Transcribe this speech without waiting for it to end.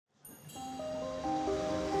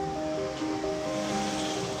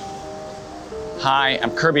Hi, I'm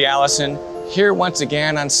Kirby Allison, here once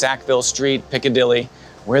again on Sackville Street, Piccadilly,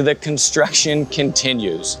 where the construction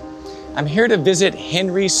continues. I'm here to visit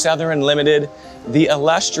Henry Sotheran Limited, the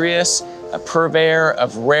illustrious purveyor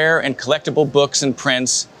of rare and collectible books and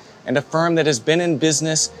prints, and a firm that has been in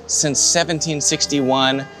business since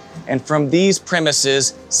 1761, and from these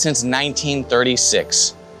premises since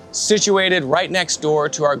 1936. Situated right next door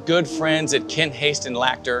to our good friends at Haste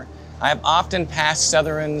Lachter, I have often passed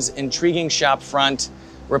Sotherans' intriguing shop front,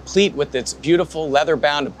 replete with its beautiful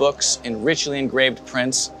leather-bound books and richly engraved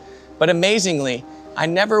prints. But amazingly, I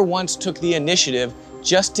never once took the initiative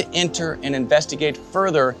just to enter and investigate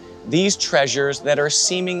further these treasures that are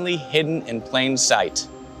seemingly hidden in plain sight.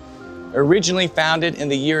 Originally founded in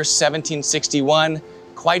the year 1761,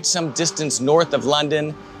 quite some distance north of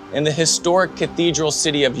London, in the historic cathedral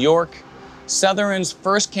city of York, Sotherans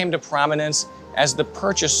first came to prominence as the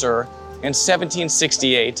purchaser in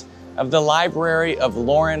 1768 of the library of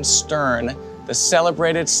Laurence Sterne, the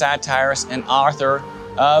celebrated satirist and author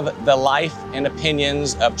of The Life and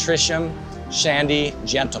Opinions of Trisham Shandy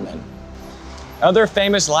Gentleman. Other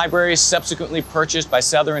famous libraries subsequently purchased by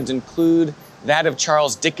Sotherans include that of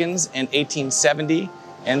Charles Dickens in 1870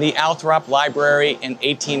 and the Althorp Library in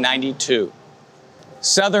 1892.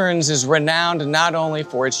 Sotherans is renowned not only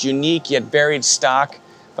for its unique yet varied stock,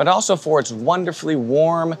 but also for its wonderfully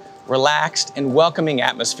warm, relaxed, and welcoming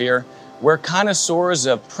atmosphere, where connoisseurs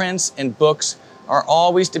of prints and books are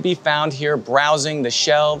always to be found here browsing the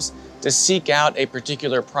shelves to seek out a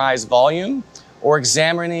particular prize volume, or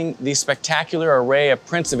examining the spectacular array of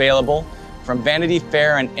prints available from Vanity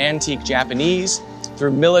Fair and antique Japanese,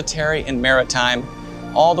 through military and maritime,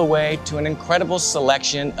 all the way to an incredible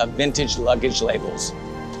selection of vintage luggage labels.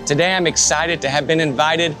 Today I'm excited to have been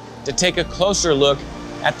invited to take a closer look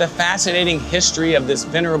at the fascinating history of this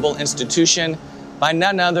venerable institution by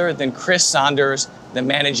none other than Chris Saunders, the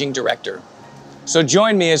Managing Director. So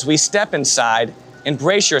join me as we step inside and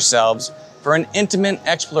brace yourselves for an intimate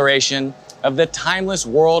exploration of the timeless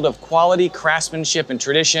world of quality craftsmanship and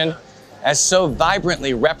tradition, as so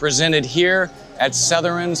vibrantly represented here at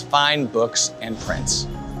Sotherans Fine Books and Prints.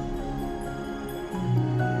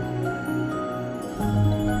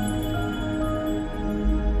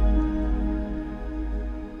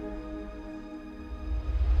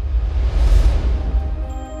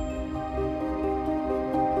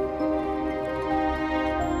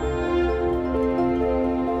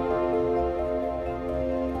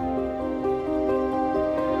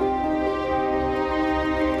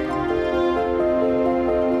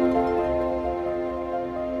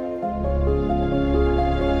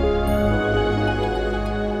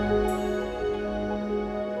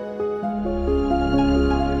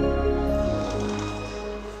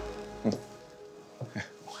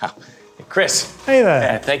 Chris. Hey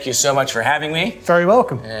there. Thank you so much for having me. Very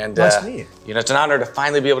welcome. And nice to meet you. You know, it's an honor to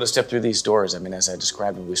finally be able to step through these doors. I mean, as I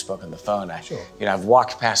described when we spoke on the phone, you know, I've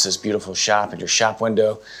walked past this beautiful shop and your shop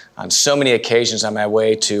window on so many occasions on my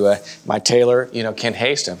way to my tailor, you know,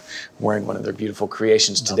 Haste. I'm wearing one of their beautiful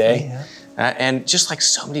creations today. Lovely, yeah. And just like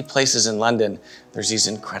so many places in London, there's these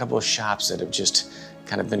incredible shops that have just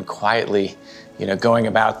kind of been quietly, you know, going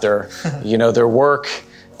about their, you know, their work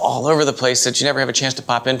all over the place that you never have a chance to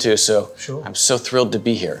pop into. So sure. I'm so thrilled to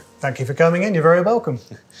be here. Thank you for coming in. You're very welcome.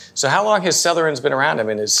 So how long has Sotherans been around? I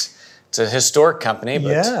mean, it's a historic company. But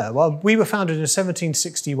yeah, well, we were founded in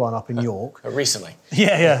 1761 up in York. Recently.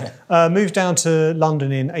 Yeah. Moved down to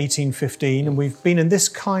London in 1815, and we've been in this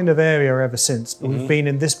kind of area ever since. But we've been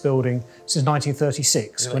in this building since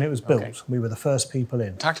 1936, when it was built. Okay. We were the first people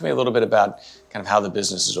in. Talk to me a little bit about kind of how the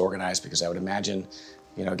business is organized, because I would imagine,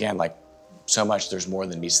 you know, again, like so much, there's more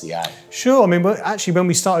than meets the eye. Sure. I mean, actually, when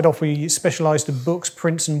we started off, we specialised in books,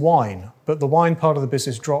 prints and wine, but the wine part of the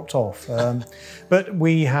business dropped off. But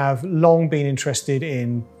we have long been interested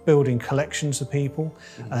in building collections of people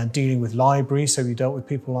and dealing with libraries. So we dealt with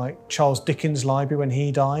people like Charles Dickens' library when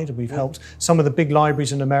he died. We've helped some of the big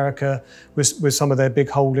libraries in America with some of their big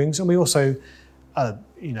holdings. And we also,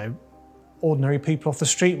 you know, ordinary people off the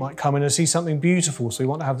street might come in and see something beautiful. So we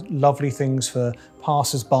want to have lovely things for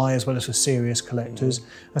passers-by as well as for serious collectors.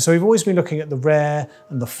 And so we've always been looking at the rare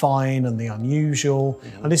and the fine and the unusual.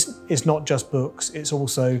 And this is not just books, it's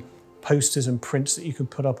also posters and prints that you can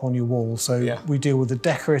put up on your wall. So we deal with the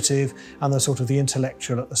decorative and the sort of the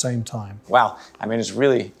intellectual at the same time. Wow, I mean, it's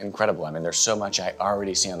really incredible. I mean, there's so much I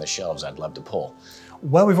already see on the shelves I'd love to pull.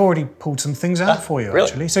 Well, we've already pulled some things out for you,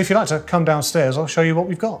 actually. So if you'd like to come downstairs, I'll show you what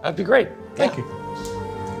we've got. That'd be great. Thank you.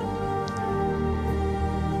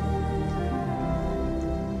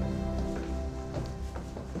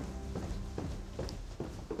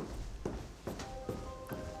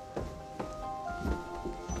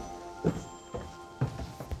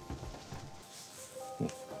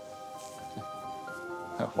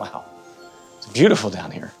 beautiful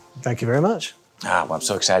down here. Thank you very much. Well, I'm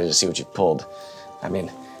so excited to see what you've pulled. I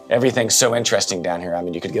mean, everything's so interesting down here. I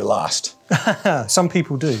mean, you could get lost. Some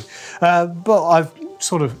people do. But I've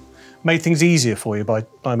sort of made things easier for you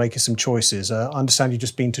by making some choices. I understand you've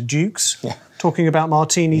just been to Duke's, talking about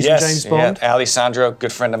martinis and James Bond. Yeah, Alessandro,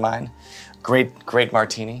 good friend of mine. Great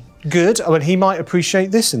martini. Good. Well, he might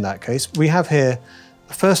appreciate this in that case. We have here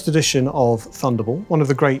a first edition of Thunderball, one of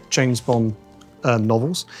the great James Bond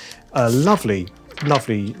novels. A lovely,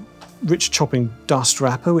 lovely rich chopping dust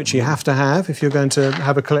wrapper, which you have to have if you're going to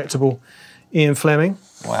have a collectible Ian Fleming.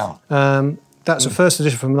 Wow. That's a first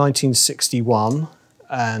edition from 1961,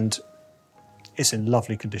 and it's in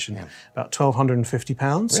lovely condition, about £1,250.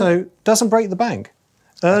 Really? So doesn't break the bank.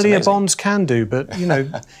 Earlier Bonds can do, but you know,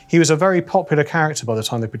 he was a very popular character by the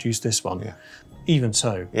time they produced this one. Yeah. Even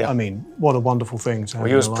so, I mean, what a wonderful thing to have. Well,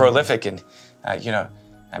 he was prolific, and you know,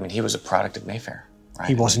 I mean, he was a product of Mayfair, right?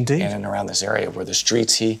 He was indeed. In and around this area where the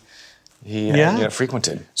streets he you know,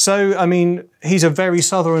 frequented. So, I mean, he's a very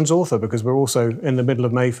Sotherans author because we're also in the middle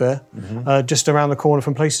of Mayfair, just around the corner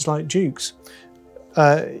from places like Duke's,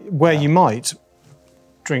 where you might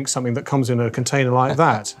drink something that comes in a container like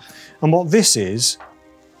that. And what this is,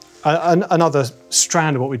 another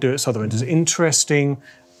strand of what we do at Sotherans is interesting,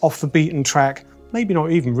 off the beaten track, maybe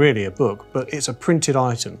not even really a book, but it's a printed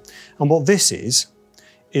item. And what this is,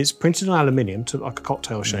 it's printed on aluminium, to like a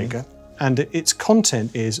cocktail shaker, and its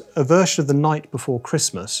content is a version of The Night Before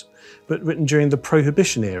Christmas, but written during the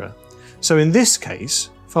Prohibition era. So in this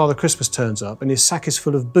case, Father Christmas turns up and his sack is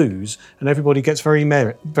full of booze and everybody gets very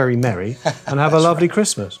merry and have a lovely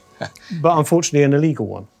Christmas. But unfortunately an illegal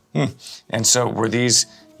one. And so were these,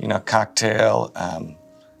 you know, cocktail,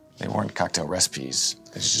 they weren't cocktail recipes,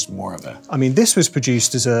 it's just more of a... I mean, this was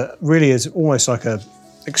produced as almost like a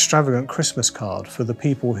extravagant Christmas card for the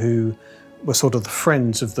people who were sort of the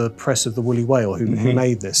friends of the press of the Woolly Whale who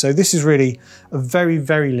made this. So this is really a very,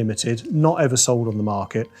 very limited, not ever sold on the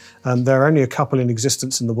market. There are only a couple in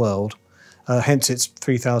existence in the world, hence it's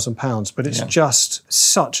 £3,000, but it's just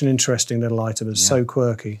such an interesting little item and so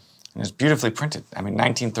quirky. And it's beautifully printed. I mean,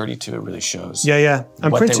 1932, it really shows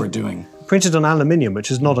and what they were doing. Printed on aluminium, which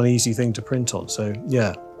is not an easy thing to print on. So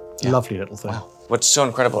lovely little thing. Wow. What's so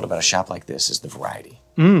incredible about a shop like this is the variety,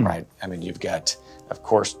 right? I mean, you've got, of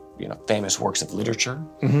course, you know, famous works of literature,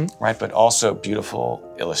 right? But also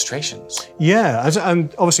beautiful illustrations. Yeah,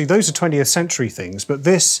 and obviously those are 20th century things, but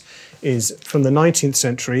this is from the 19th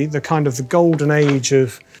century, the kind of the golden age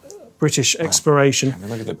of British exploration. I mean,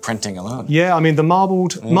 look at the printing alone. Yeah, I mean, the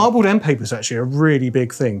marbled end paper is actually a really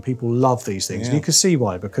big thing. People love these things, and you can see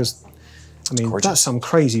why, because, I mean, that's some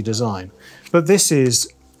crazy design. But this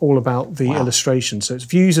is all about the illustration. So it's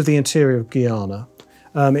views of the interior of Guyana.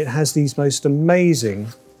 It has these most amazing,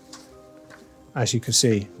 as you can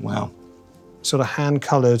see, sort of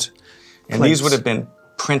hand-coloured And these would have been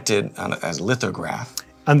printed as lithograph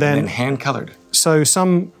and then hand-coloured. So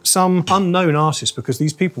some unknown artists, because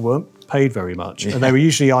these people weren't paid very much, and they were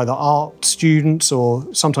usually either art students or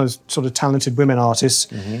sometimes sort of talented women artists,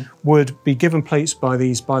 would be given plates by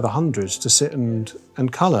the hundreds to sit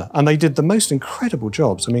and colour. And they did the most incredible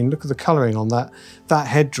jobs. I mean, look at the colouring on that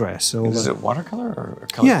headdress. Is it watercolour or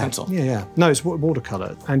coloured pencil? Yeah. No, it's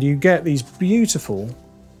watercolour. And you get these beautiful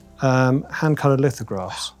hand-coloured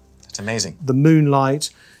lithographs. That's amazing. The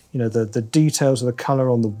moonlight, you know, the details of the colour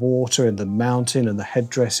on the water and the mountain and the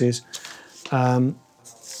headdresses.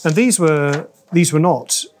 And these were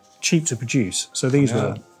not cheap to produce. So these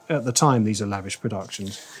were, at the time, these are lavish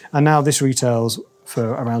productions. And now this retails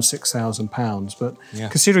for around £6,000. But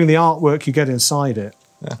considering the artwork you get inside it,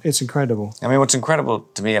 it's incredible. I mean, what's incredible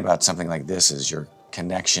to me about something like this is your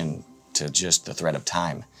connection to just the thread of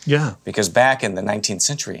time. Yeah. Because back in the 19th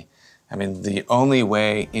century, I mean, the only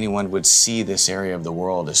way anyone would see this area of the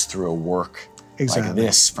world is through a work like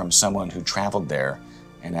this from someone who traveled there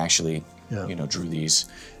and actually, you know, drew these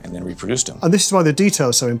and then reproduced them. And this is why the detail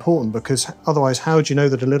is so important, because otherwise, how would you know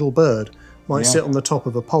that a little bird might sit on the top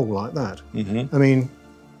of a pole like that? I mean,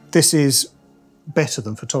 this is better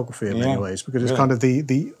than photography in many ways, because it's kind of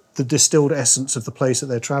the distilled essence of the place that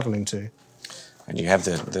they're traveling to. And you have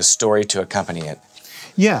the story to accompany it.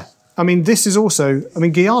 Yeah. I mean, this is also, I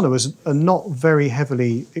mean, Guyana was a not very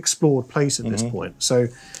heavily explored place at this point. So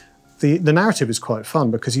the narrative is quite fun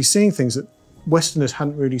because he's seeing things that Westerners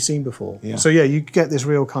hadn't really seen before. So you get this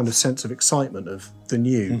real kind of sense of excitement of the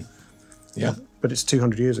new. But it's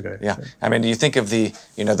 200 years ago. So. I mean, you think of the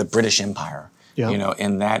British Empire, you know,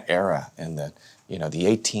 in that era, in the, you know, the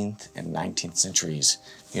 18th and 19th centuries,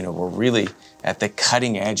 you know, were really at the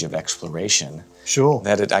cutting edge of exploration. Sure.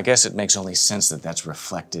 That I guess it makes only sense that that's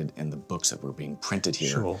reflected in the books that were being printed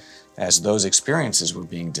here. as those experiences were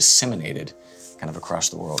being disseminated kind of across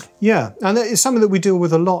the world. Yeah, and it's something that we deal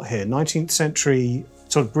with a lot here. 19th century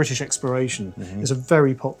sort of British exploration is a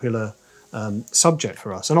very popular subject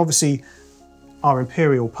for us. And obviously our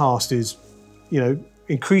imperial past is,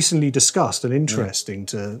 increasingly discussed and interesting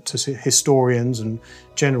to historians and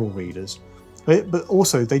general readers. But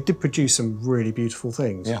also they did produce some really beautiful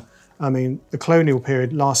things. Yeah. I mean, the colonial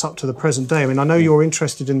period lasts up to the present day. I mean, I know you're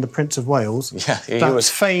interested in the Prince of Wales. Yeah, he was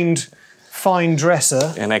famed fine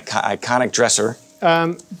dresser. An iconic dresser.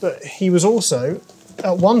 But he was also,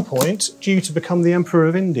 at one point, due to become the Emperor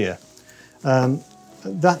of India.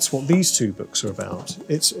 That's what these two books are about.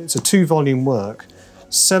 It's a 2-volume work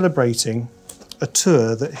celebrating a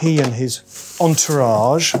tour that he and his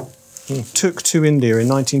entourage took to India in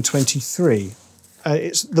 1923.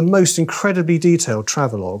 It's the most incredibly detailed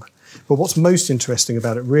travelogue, but what's most interesting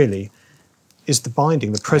about it really is the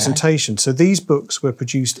binding, the presentation. So these books were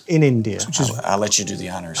produced in India. I'll let you do the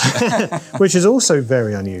honors. Which is also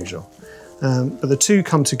very unusual. But the two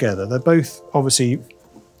come together. They're both obviously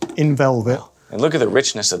in velvet. Wow. And look at the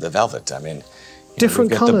richness of the velvet. I mean,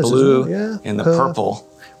 different colours. The blue and the purple.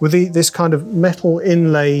 With this kind of metal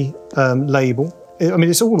inlay label. I mean,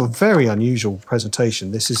 it's all a very unusual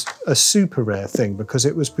presentation. This is a super rare thing because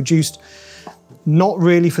it was produced not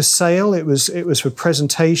really for sale. It was for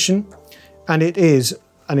presentation. And it is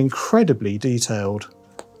an incredibly detailed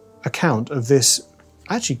account of this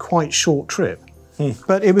actually quite short trip.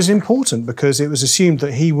 But it was important because it was assumed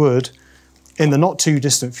that he would, in the not too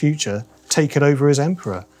distant future, take it over as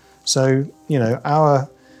emperor. So, our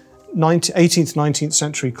 18th, 19th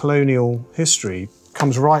century colonial history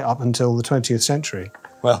comes right up until the 20th century.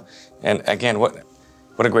 Well, and again, what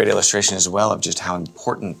a great illustration as well of just how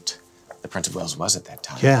important the Prince of Wales was at that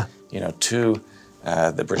time. Yeah. To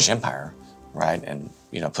the British Empire, right? And,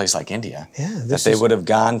 a place like India, that they would have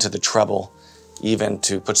gone to the trouble even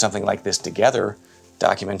to put something like this together,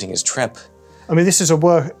 documenting his trip. I mean, this is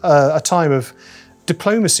a time of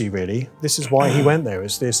diplomacy, really. This is why he went there,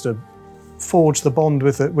 is this to forge the bond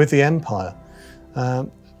with the empire.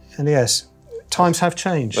 And yes, times have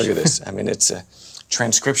changed. Look at this. I mean, it's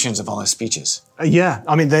transcriptions of all his speeches. Yeah,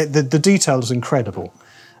 I mean, the detail is incredible.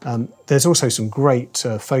 There's also some great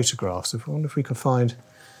photographs. I wonder if we can find...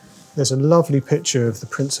 There's a lovely picture of the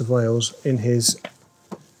Prince of Wales in his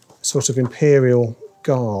sort of imperial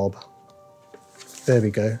garb. There we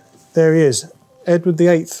go. There he is, Edward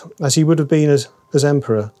VIII, as he would have been as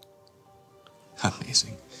emperor.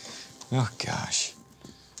 Amazing. Oh, gosh.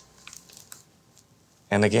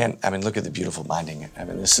 And again, I mean, look at the beautiful binding. I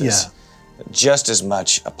mean, this is just as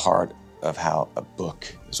much a part of how a book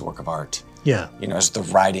is a work of art. Yeah. As the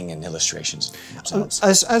writing and illustrations.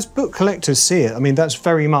 As book collectors see it, I mean, that's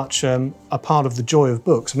very much a part of the joy of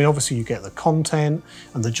books. I mean, obviously you get the content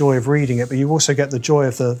and the joy of reading it, but you also get the joy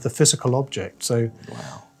of the physical object. So,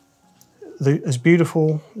 wow. As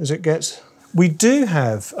beautiful as it gets. We do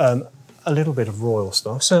have a little bit of royal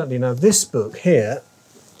stuff. Certainly now this book here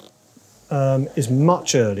is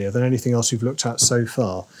much earlier than anything else we've looked at so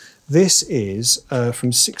far. This is from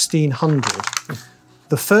 1600.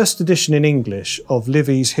 The first edition in English of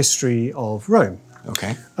Livy's History of Rome.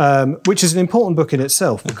 Okay. Which is an important book in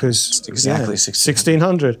itself because... It's exactly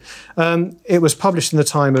 1600. It was published in the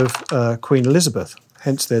time of Queen Elizabeth.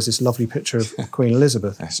 Hence there's this lovely picture of Queen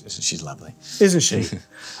Elizabeth. She's lovely. Isn't she?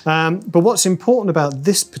 But what's important about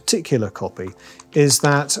this particular copy is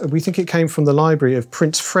that we think it came from the library of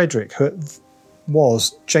Prince Frederick, who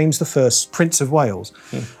was James I's Prince of Wales.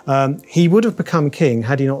 He would have become king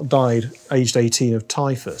had he not died aged 18 of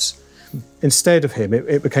typhus. Instead of him,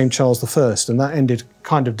 it became Charles I, and that ended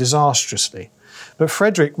kind of disastrously. But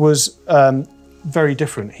Frederick was very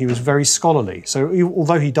different. He was very scholarly. So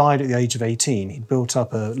although he died at the age of 18, he'd built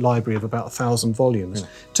up a library of about 1,000 volumes,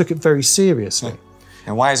 took it very seriously.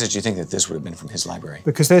 And why is it you think that this would have been from his library?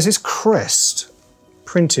 Because there's this crest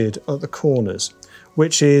printed at the corners,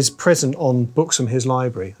 which is present on books from his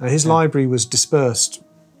library. Now, his library was dispersed,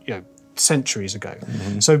 centuries ago.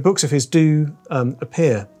 So books of his do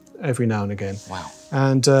appear every now and again. Wow.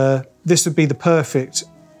 And this would be the perfect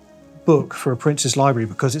book for a prince's library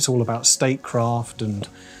because it's all about statecraft and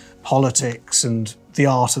politics and the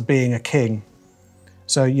art of being a king.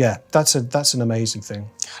 So yeah, that's an amazing thing.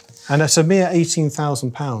 And it's a mere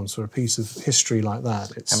 £18,000 for a piece of history like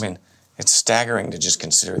that. It's staggering to just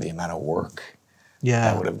consider the amount of work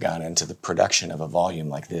that would have gone into the production of a volume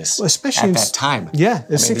like this, well, especially at that time. Yeah,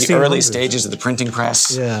 the early stages of the printing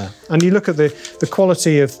press. Yeah, and you look at the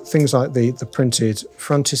quality of things like the printed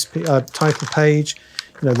title page,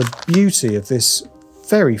 the beauty of this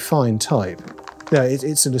very fine type. Yeah,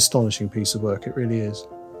 it's an astonishing piece of work, it really is.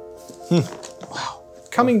 Wow.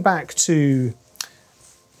 Coming back to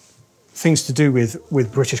things to do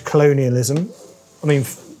with British colonialism, I mean,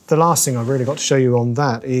 the last thing I've really got to show you on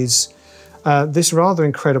that is this rather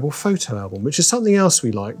incredible photo album, which is something else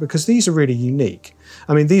we like because these are really unique.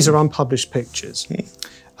 I mean, these are unpublished pictures.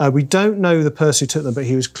 We don't know the person who took them, but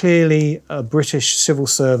he was clearly a British civil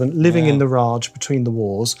servant living in the Raj between the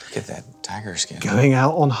wars. Look at that tiger skin. Going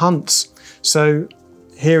out on hunts. So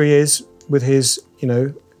here he is with his,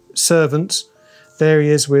 servants. There he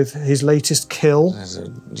is with his latest kill. As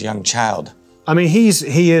a young child. I mean, he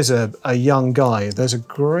is a young guy. There's a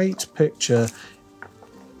great picture.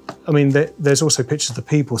 I mean, there's also pictures of the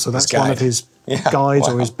people, so that's one of his guides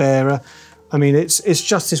or his bearer. I mean, it's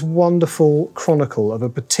just this wonderful chronicle of a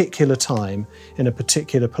particular time in a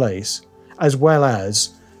particular place, as well as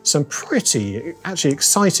some pretty, actually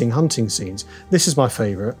exciting hunting scenes. This is my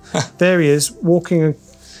favourite. There he is, walking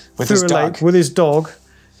through a lake with his dog,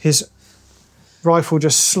 his rifle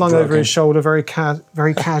just slung over his shoulder, very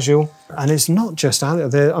casual. And it's not just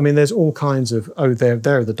out there. I mean, there's all kinds of, there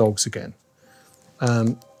are the dogs again.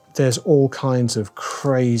 There's all kinds of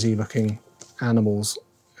crazy looking animals.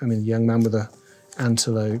 I mean, a young man with an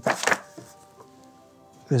antelope.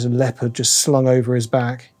 There's a leopard just slung over his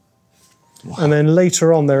back. Wow. And then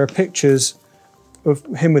later on, there are pictures of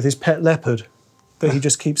him with his pet leopard that he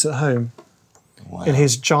just keeps at home in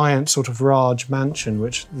his giant sort of Raj mansion,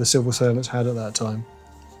 which the civil servants had at that time.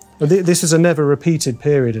 But this is a never repeated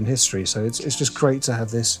period in history, so it's just great to have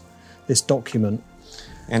this document.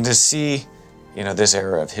 And to see, this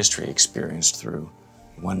era of history experienced through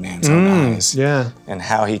one man's own eyes. Yeah. And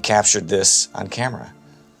how he captured this on camera.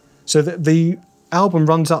 So the album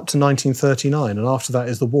runs up to 1939, and after that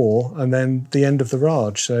is the war, and then the end of the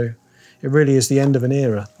Raj. So it really is the end of an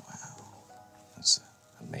era. Wow. That's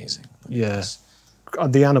amazing. Yeah.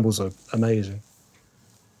 The animals are amazing.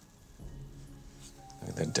 Look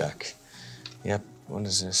at the duck. Yep. What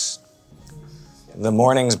is this? The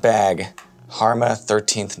Morning's Bag. Harma,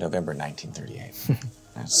 13th November, 1938.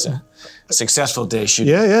 That's a successful day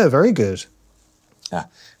shooting. Yeah, very good.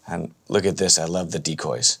 And look at this. I love the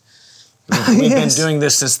decoys. We've been doing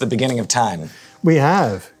this since the beginning of time. We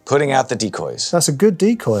have. Putting out the decoys. That's a good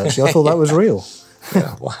decoy, actually. I thought that was real.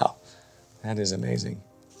 Yeah, wow. That is amazing.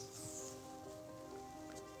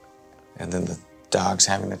 And then the dogs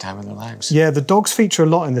having the time of their lives. Yeah, the dogs feature a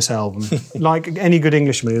lot in this album. Like any good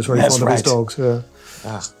Englishman, he was very fond of his dogs. Yeah.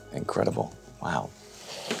 Incredible. Wow.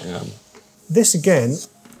 This, again,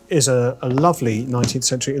 is a lovely 19th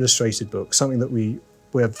century illustrated book, something that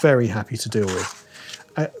we're very happy to deal with.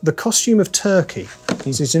 The Costume of Turkey.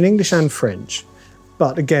 So it's in English and French,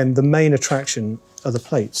 but again, the main attraction are the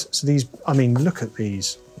plates. So these, I mean, look at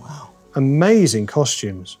these. Wow. Amazing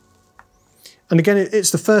costumes. And again,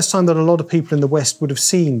 it's the first time that a lot of people in the West would have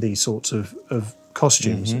seen these sorts of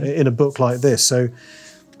costumes in a book like this. So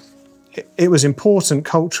it was important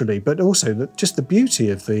culturally, but also just the beauty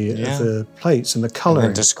of the plates and the colouring.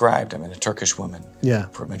 And described, a Turkish woman. Yeah.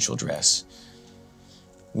 Provincial dress.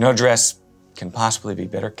 No dress can possibly be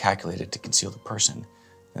better calculated to conceal the person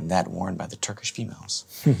than that worn by the Turkish females,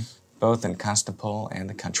 both in Constantinople and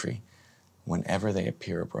the country, whenever they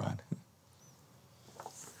appear abroad.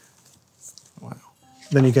 Wow.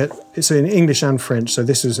 Then you get, it's in English and French, so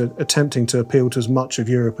this is attempting to appeal to as much of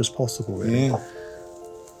Europe as possible, really. Yeah.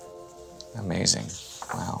 Amazing.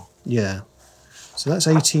 Wow. Yeah. So that's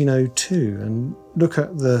 1802, and look at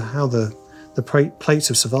how the plates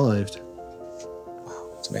have survived.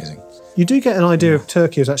 Wow, it's amazing. You do get an idea of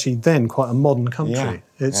Turkey as actually then quite a modern country.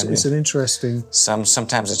 Yeah. It's an interesting...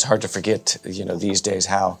 Sometimes it's hard to forget, these days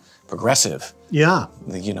how progressive. Yeah.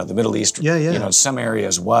 The Middle East, in some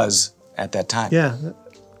areas was at that time. Yeah.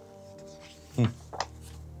 Wow,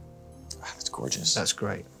 that's gorgeous. That's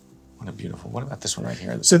great. What a beautiful, what about this one right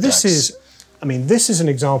here? So this is an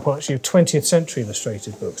example actually of 20th century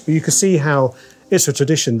illustrated books, but you can see how it's a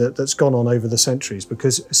tradition that's gone on over the centuries,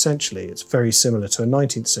 because essentially it's very similar to a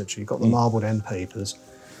 19th century. You've got the marbled end papers.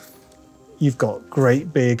 You've got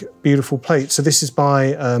great big, beautiful plates. So this is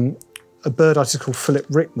by a bird artist called Philip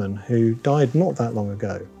Rickman, who died not that long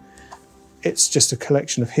ago. It's just a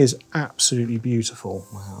collection of his absolutely beautiful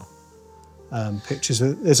pictures.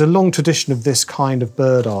 There's a long tradition of this kind of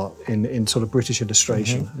bird art in sort of British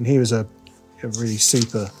illustration, and he was a really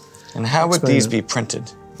super. And how would these be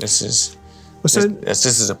printed? This is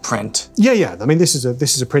a print. Yeah. I mean, this is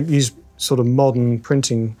a print. Use sort of modern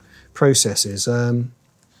printing processes.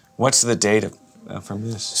 What's the date from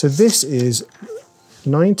this? So this is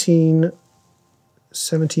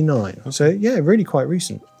 1979. Okay. So yeah, really quite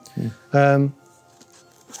recent.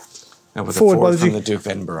 And with a forward from the Duke of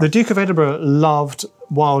Edinburgh. The Duke of Edinburgh loved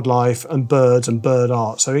wildlife and birds and bird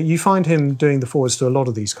art. So you find him doing the forwards to a lot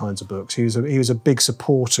of these kinds of books. He was a big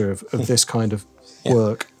supporter of this kind of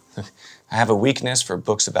work. I have a weakness for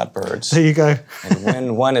books about birds. There you go. And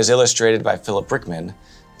when one is illustrated by Philip Brickman,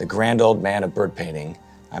 the grand old man of bird painting,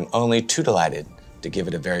 I'm only too delighted to give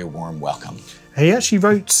it a very warm welcome. He actually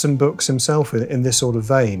wrote some books himself in this sort of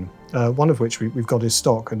vein, one of which we've got in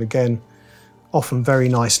stock, and again, often very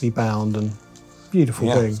nicely bound and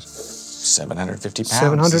beautiful things. 750 pounds.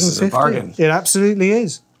 750. This is a bargain. It absolutely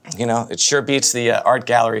is. You know, it sure beats the art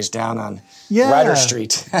galleries down on Ryder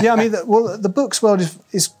Street. Yeah, I mean, the books world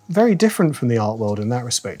is very different from the art world in that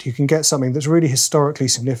respect. You can get something that's really historically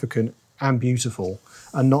significant and beautiful,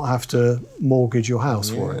 and not have to mortgage your house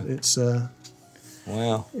for it. It's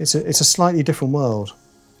wow. It's a slightly different world.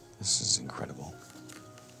 This is incredible.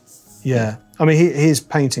 Yeah, I mean, his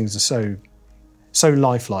paintings are so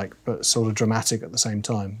lifelike, but sort of dramatic at the same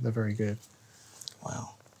time. They're very good.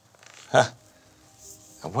 Wow. Huh.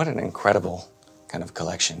 What an incredible kind of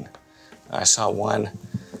collection. I saw one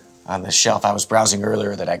on the shelf I was browsing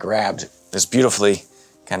earlier that I grabbed. This beautifully,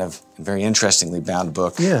 kind of very interestingly bound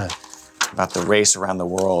book. Yeah. About the race around the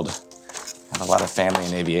world. I have a lot of family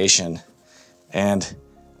in aviation. And,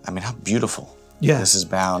 I mean, how beautiful this is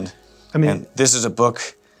bound. I mean, and this is a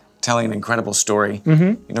book telling an incredible story,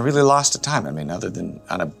 you know, really lost to time. I mean, other than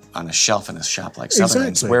on a shelf in a shop like Sotherans,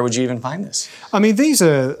 exactly. Where would you even find this? I mean, these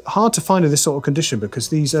are hard to find in this sort of condition because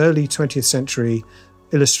these early 20th century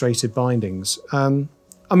illustrated bindings,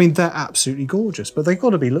 I mean, they're absolutely gorgeous, but they've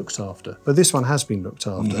got to be looked after. But this one has been looked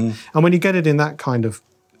after. And when you get it in that kind of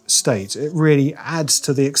state, it really adds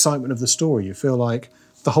to the excitement of the story. You feel like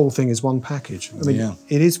the whole thing is one package. I mean,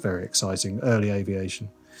 it is very exciting, early aviation,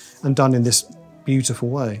 and done in this beautiful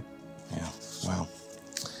way. Yeah, wow.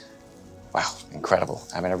 Wow, incredible.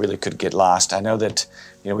 I mean, I really could get lost. I know that,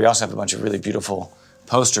 you know, we also have a bunch of really beautiful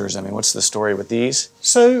posters. I mean, what's the story with these?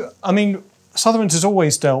 So, I mean, Sotherans has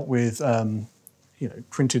always dealt with, you know,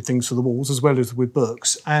 printed things for the walls as well as with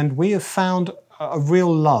books. And we have found a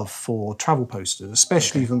real love for travel posters,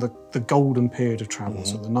 especially from the golden period of travel,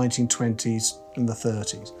 so the 1920s and the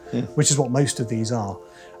 30s, which is what most of these are.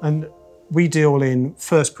 And we deal in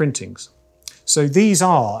first printings. So these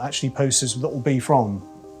are actually posters that will be from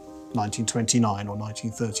 1929 or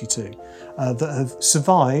 1932 that have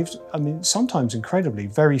survived. I mean, sometimes incredibly,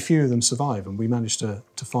 very few of them survive, and we managed to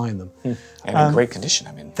find them. And in great condition,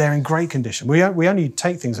 I mean. They're in great condition. We only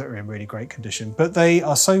take things that are in really great condition, but they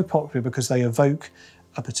are so popular because they evoke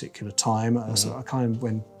a particular time, a sort of kind of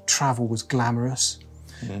when travel was glamorous,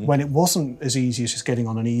 when it wasn't as easy as just getting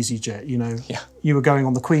on an EasyJet, you know. You were going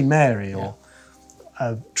on the Queen Mary, or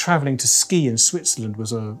travelling to ski in Switzerland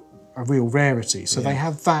was a real rarity. So they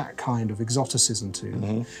have that kind of exoticism to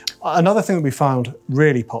them. Another thing that we found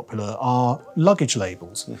really popular are luggage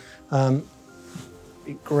labels.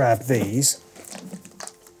 Grab these.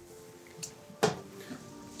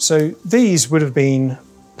 So these would have been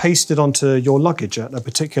pasted onto your luggage at a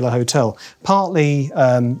particular hotel, partly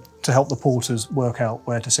to help the porters work out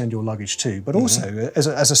where to send your luggage to, but also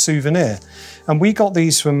as a souvenir. And we got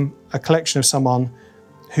these from a collection of someone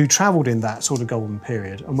who travelled in that sort of golden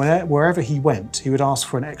period, and wherever he went, he would ask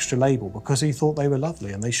for an extra label because he thought they were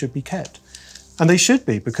lovely and they should be kept. And they should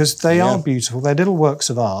be, because they are beautiful, they're little works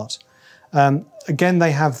of art. Again,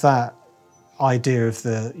 they have that idea of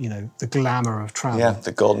the, you know, the glamour of travel. Yeah,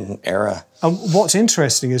 the golden era. And what's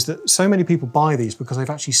interesting is that so many people buy these because they've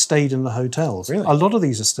actually stayed in the hotels. Really? A lot of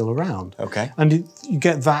these are still around. Okay. And you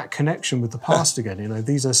get that connection with the past again. You know,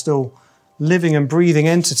 these are still living and breathing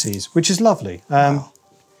entities, which is lovely.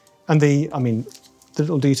 And the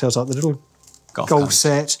little details like the little golf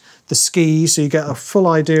set, the skis, so you get a full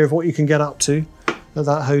idea of what you can get up to at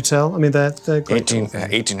that hotel. I mean, they're great.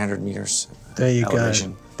 1,800 meters. There you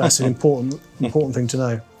elevation. go. That's an important thing to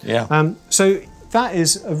know. Yeah. So that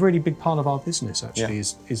is a really big part of our business, actually,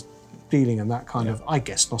 is dealing in that kind of, I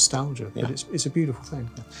guess, nostalgia. But it's a beautiful thing.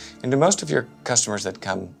 And do most of your customers that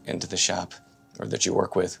come into the shop or that you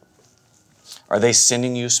work with, are they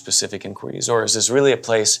sending you specific inquiries, or is this really a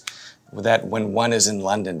place that when one is in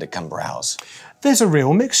London to come browse? There's a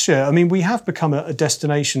real mixture. I mean, we have become a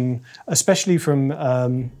destination, especially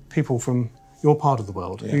from people from your part of the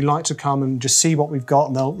world, who like to come and just see what we've got,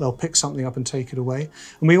 and they'll pick something up and take it away.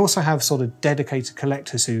 And we also have sort of dedicated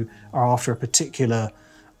collectors who are after a particular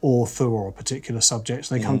author or a particular subject.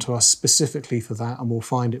 So they come to us specifically for that, and we'll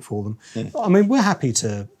find it for them. I mean, we're happy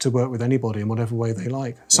to work with anybody in whatever way they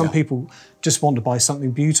like. Some people just want to buy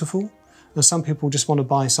something beautiful, and some people just want to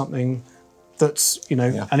buy something that's, you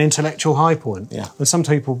know, an intellectual high point. And some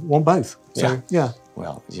people want both. So,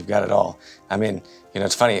 Well, you've got it all. I mean, you know,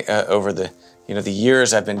 it's funny, over the you know, the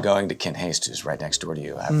years I've been going to Ken Haste, who's right next door to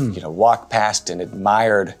you, I've, you know, walked past and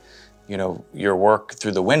admired, you know, your work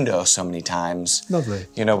through the window so many times. Lovely.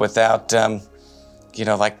 You know, without, you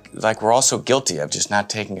know, like we're also guilty of just not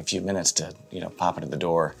taking a few minutes to, you know, pop into the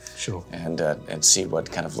door. Sure. And see what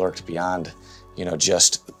kind of lurked beyond, you know,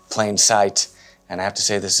 just plain sight. And I have to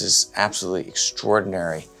say, this is absolutely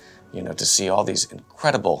extraordinary, you know, to see all these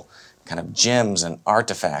incredible kind of gems and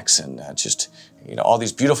artifacts and just, you know, all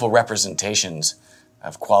these beautiful representations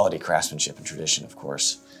of quality craftsmanship and tradition, of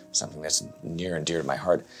course, something that's near and dear to my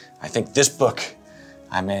heart. I think this book,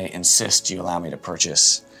 I may insist you allow me to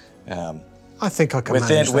purchase. I think I can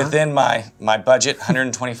manage that. Within my budget,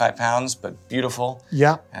 125 pounds, but beautiful.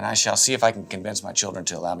 Yeah. And I shall see if I can convince my children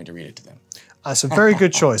to allow me to read it to them. That's a very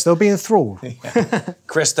good choice. They'll be enthralled.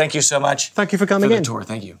 Chris, thank you so much. Thank you for coming in. For the tour,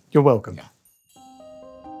 thank you. You're welcome. Yeah.